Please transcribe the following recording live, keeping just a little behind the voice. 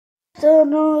to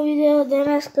novo video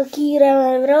danas kako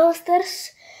igramo Brawl Stars.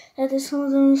 Eto samo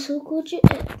da mi se uključi.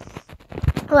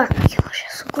 Lako je može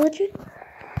se uključi.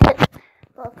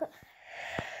 Laka.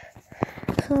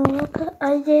 Samo laka.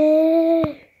 Ajde.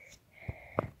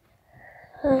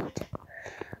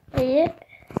 Ajde.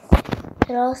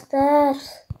 Brawl Stars.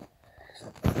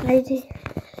 Ajde.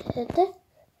 Eto.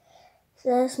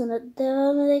 Sada smo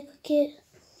nadavamo nekakve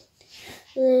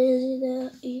lezi da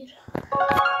igra.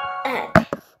 Ajde.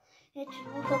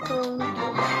 Nećemo kako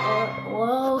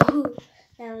wow.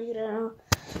 Evo igramo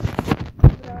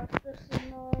Brawl Stars na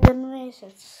jedan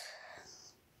mjesec.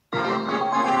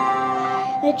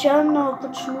 Već ono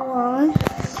počnu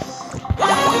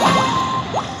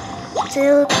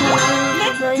cijelo tijelo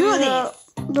da igra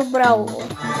do Brawlu.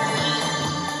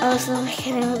 Ali sam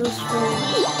hrema da uspijem.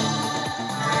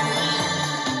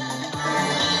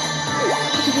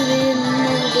 Tako da je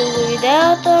mnogo dugo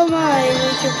video o tome i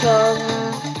neću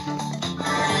problem.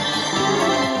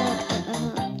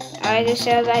 Ajde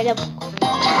sad, ajde.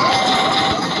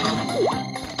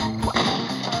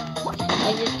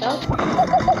 Ajde to.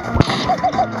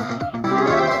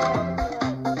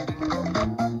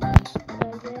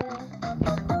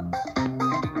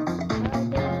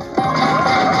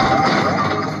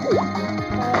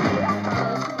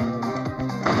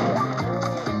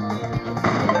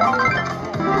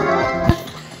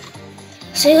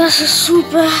 Сега са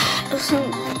супер,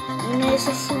 не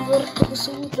са супер, тук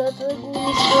са утре, да го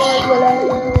мисля,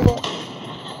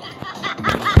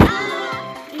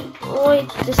 ой,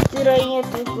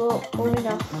 тестирането го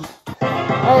помина.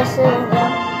 Айде сега да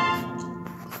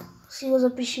си го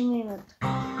запишем името.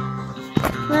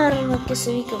 Наравно ке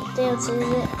се викам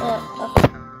TLCZ,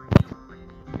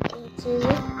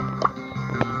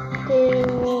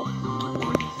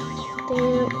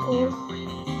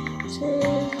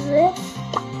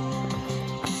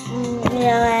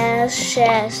 Няма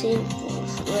 6 и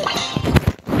след.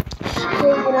 Ще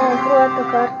играем първата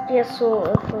партия с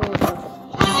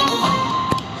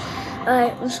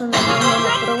Ай, мисля не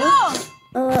направо.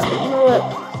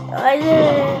 Айде.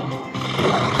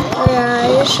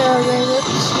 Айде, ще гледат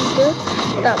си да.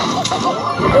 Там.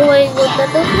 Това е играта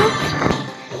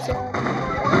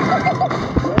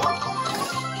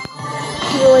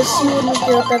Това е сигурно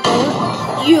играта първа.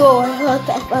 Йо,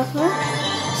 играта първа.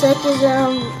 Сега ще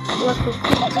вземам лако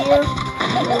кутия.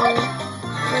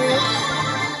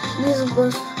 Не знам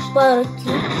какво пара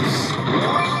кюпс.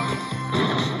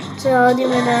 Сега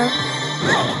одим една...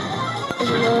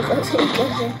 как се и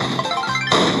каже.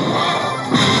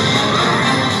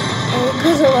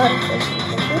 Казаларка ще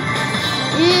каже.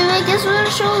 И вече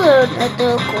свършил на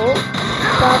толкова.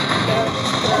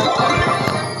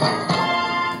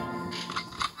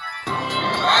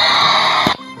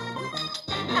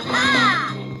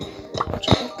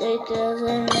 Чакайте да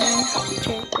вземем,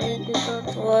 чакайте да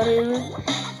отворим.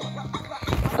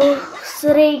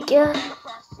 Срейка,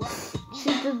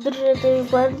 ще да държате ми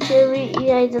панчеви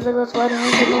и айде да го отворим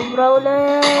за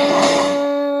браулер.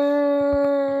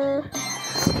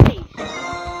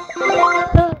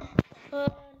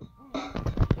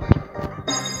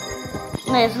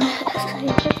 Не знам как се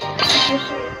вика.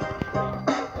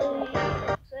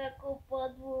 Всяко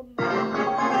подводно.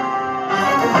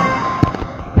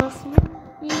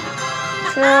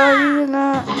 Сега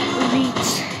на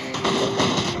виц.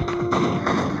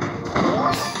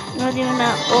 Надим на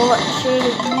ова ще е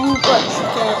глупа. Ще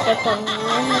така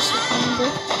една секунда.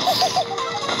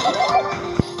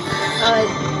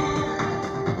 Айде.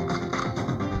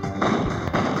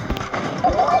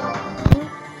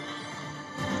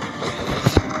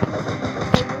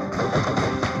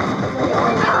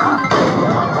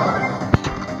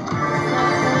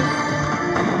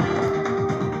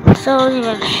 Само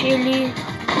има решили.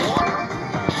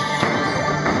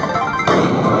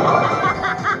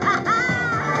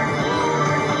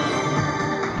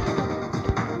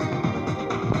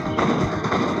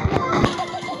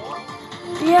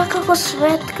 Я како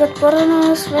светка,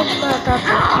 първо светка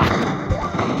атака.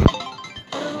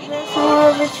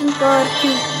 Първо вечен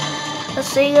парки. А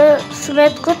сега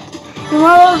светкът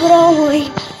има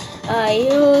громови. Ай,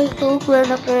 толкова е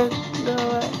напред.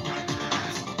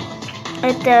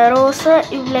 Ето роса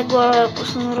и влегла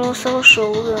пусна роса в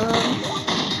шоуда.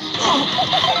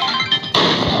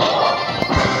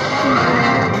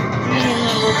 Видим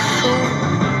в шоу.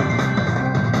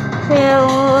 Сега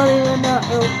говорим на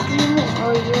Елпимо.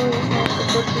 Ой-ой,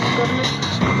 малко интернет.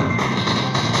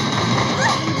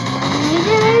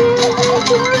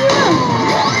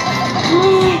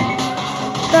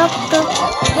 Так.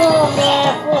 Добре,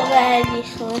 победи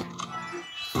сме.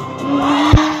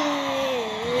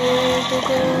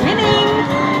 Winning!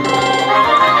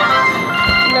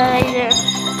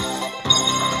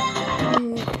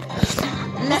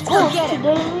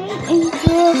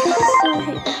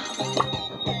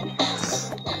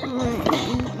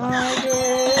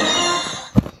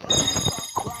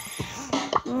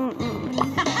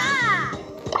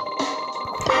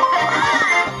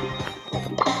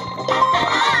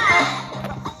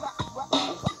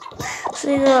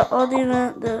 Сега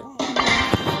одиме да...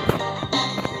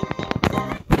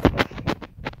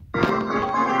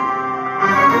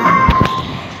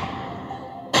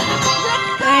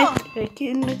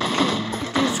 Ето,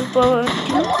 са повърти.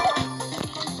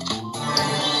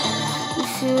 И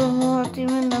сега му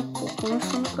отиме на колко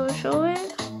место кавешове.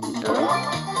 Да.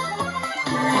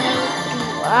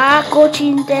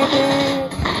 Кочин тебе!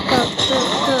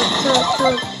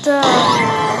 Та.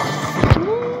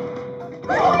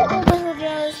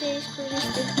 Да се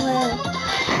изкористихме.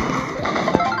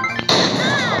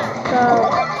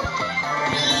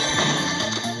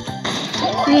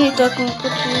 И как ми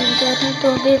качи интернет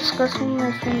от детска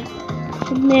сума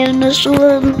не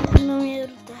насува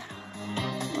номерата.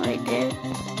 Айде.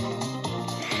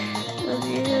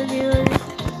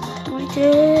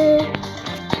 Айде.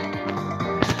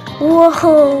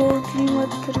 Уау, има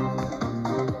три.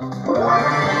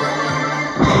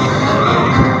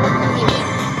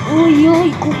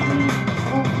 Ой, колко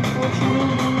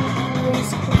почваме да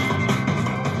иска.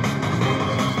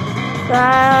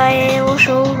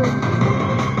 Ушъл.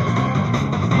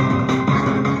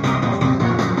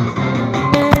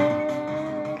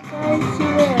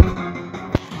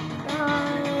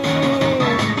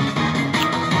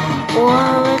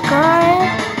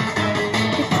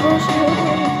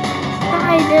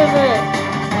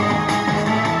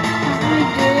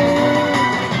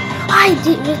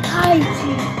 Haydi ve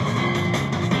haydi.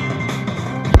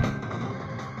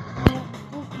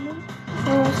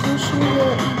 Olsun şuraya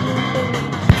gidelim.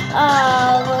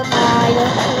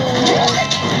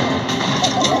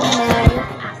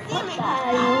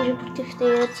 Може против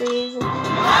теята и за...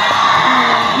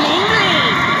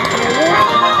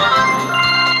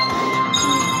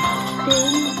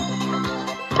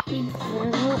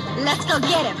 Let's go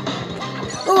get him.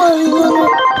 Ой,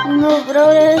 много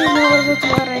брауле, много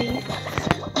затваряй.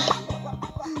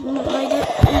 Айде.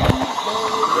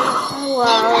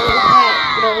 Вау,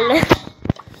 брауле.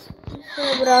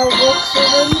 Брал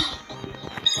боксером.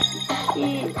 И...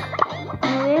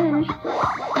 наверное, нещо.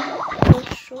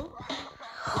 Хорошо.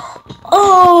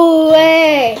 Оу,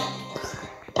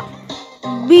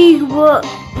 Big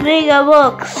Mega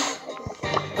Box.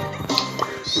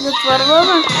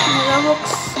 Затварваме Mega Box.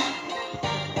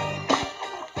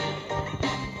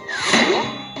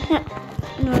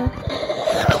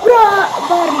 Ура!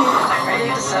 Барни!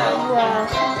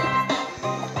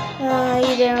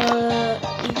 Идем да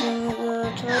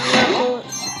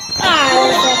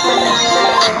отварваме.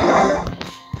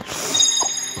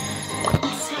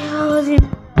 Сега водим.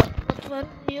 Отварваме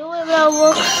Mega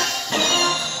Box.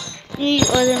 И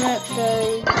одиме да...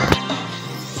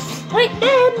 Ой,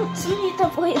 свинята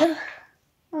пойда.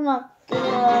 Мама, това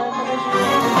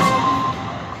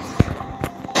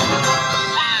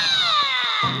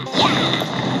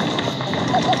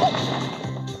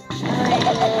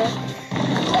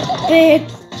е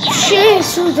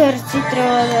 5-6 ударци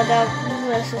трябва да дам, за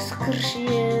да се скърши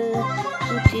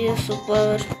от тия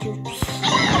супер тюпс.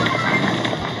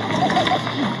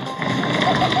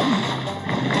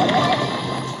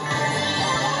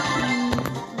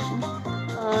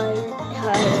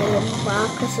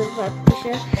 Малка се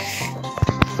запиша.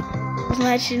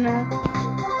 Значи на...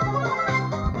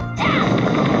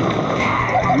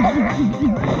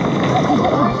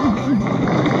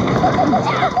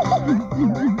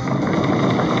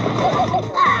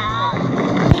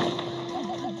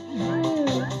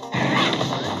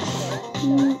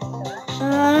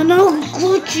 Много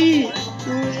кучи!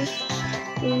 Можеш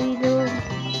да видя.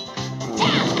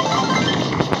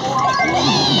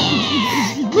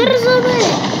 Бързо бе!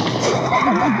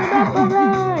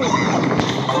 Нападай!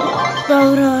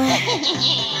 Добро е.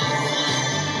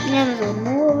 Няма за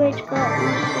много вечка.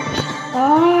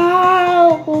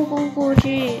 Колко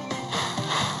кучи!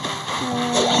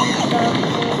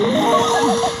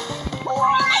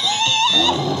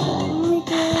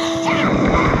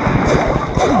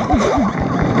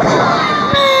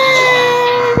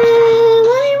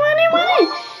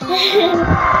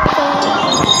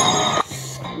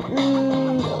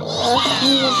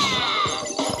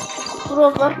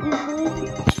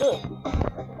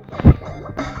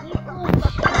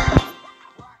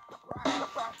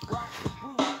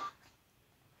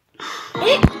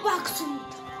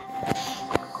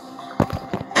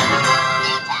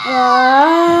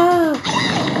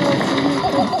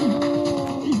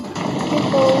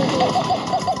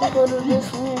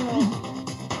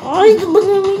 Ai, tu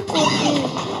bangun mi kopi.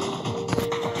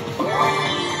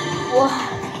 Wah.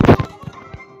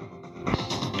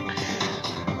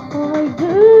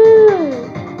 Haydi.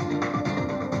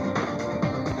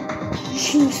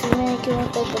 Şimdi sürmeye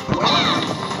gerek yok.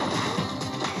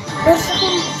 Ben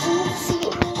sakın seni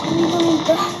Ne.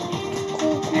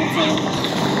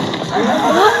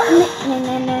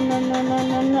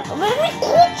 Vremi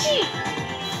kući!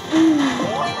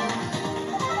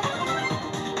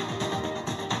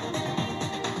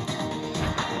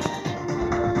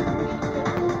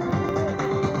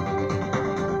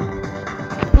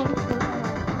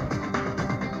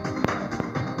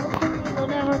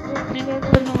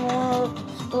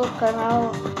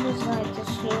 Канал, не знаете,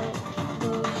 что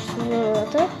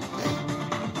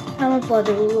а мы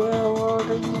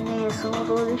подруги не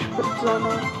самородишь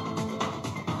пацана.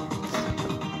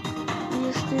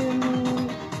 Если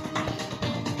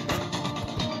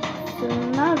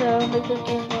надо, мы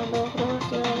какие надо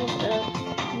просто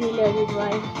миллиарды два.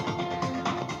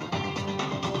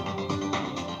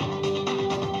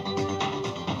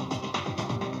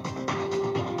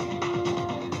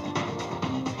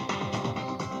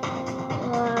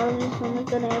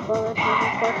 Не было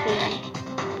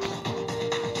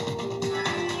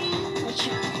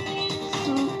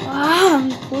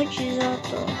не хочет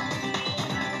зато.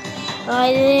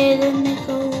 Ай, не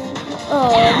кого.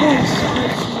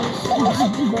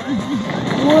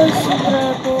 Мой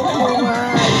сестра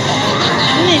поховай.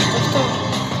 Ну что?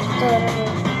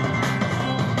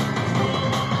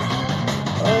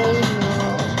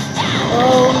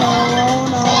 Oh no.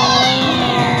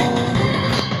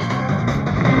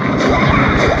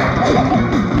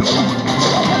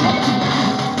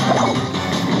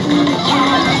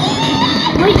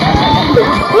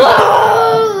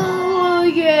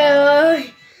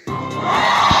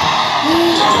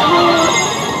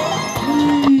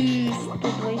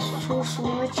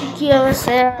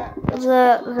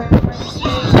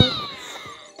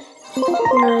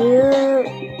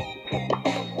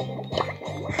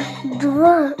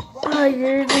 Два,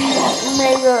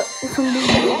 мега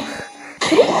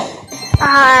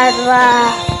два.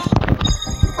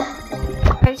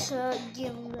 Дальше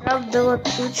геймграф дала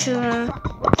тучу.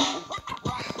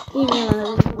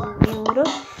 Именно геймграф.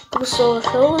 Высокий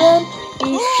шоудан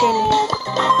и щели.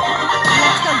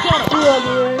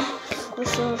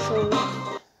 Высокий шоудан.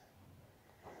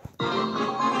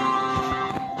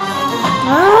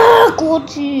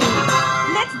 Коти!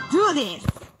 Let's do this!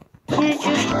 Я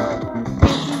чувствую,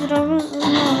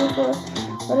 что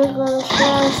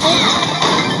разглашался.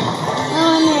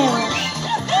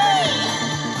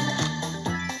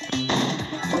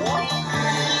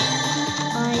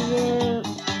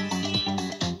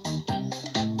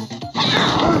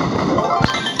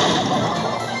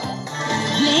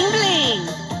 Не Bling!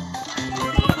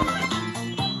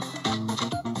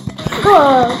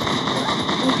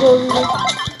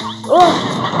 О!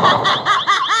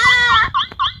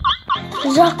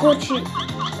 Закочи.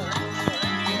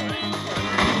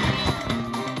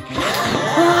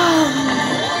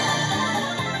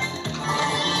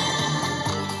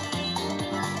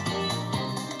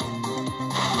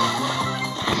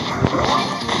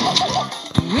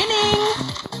 Winning!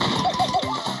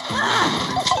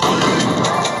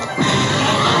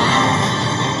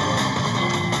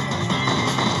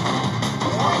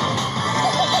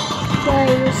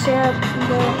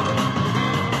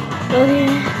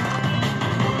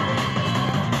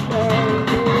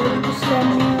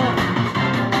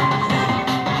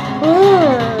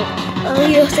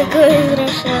 Ой, такая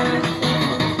извращенная.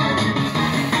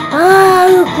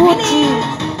 Коти.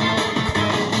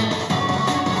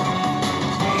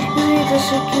 Это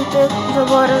же какие-то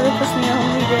заборы по снегу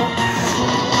видео.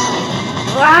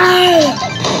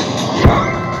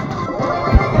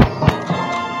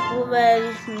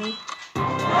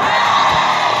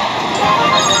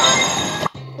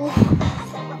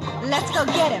 Let's go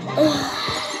get him!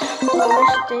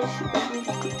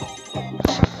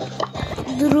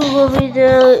 Друго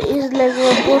видео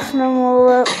излегло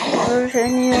по-ново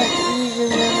вражение видео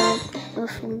на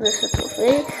 80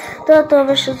 трофеи. Това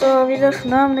беше това видео с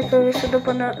нам. Нека ви се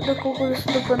доколко ви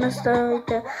се допълне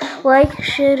ставите лайк,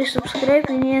 шер и субскрайб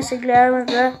и ние се гледаме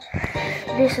за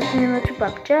 10 минути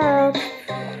пак. Чао!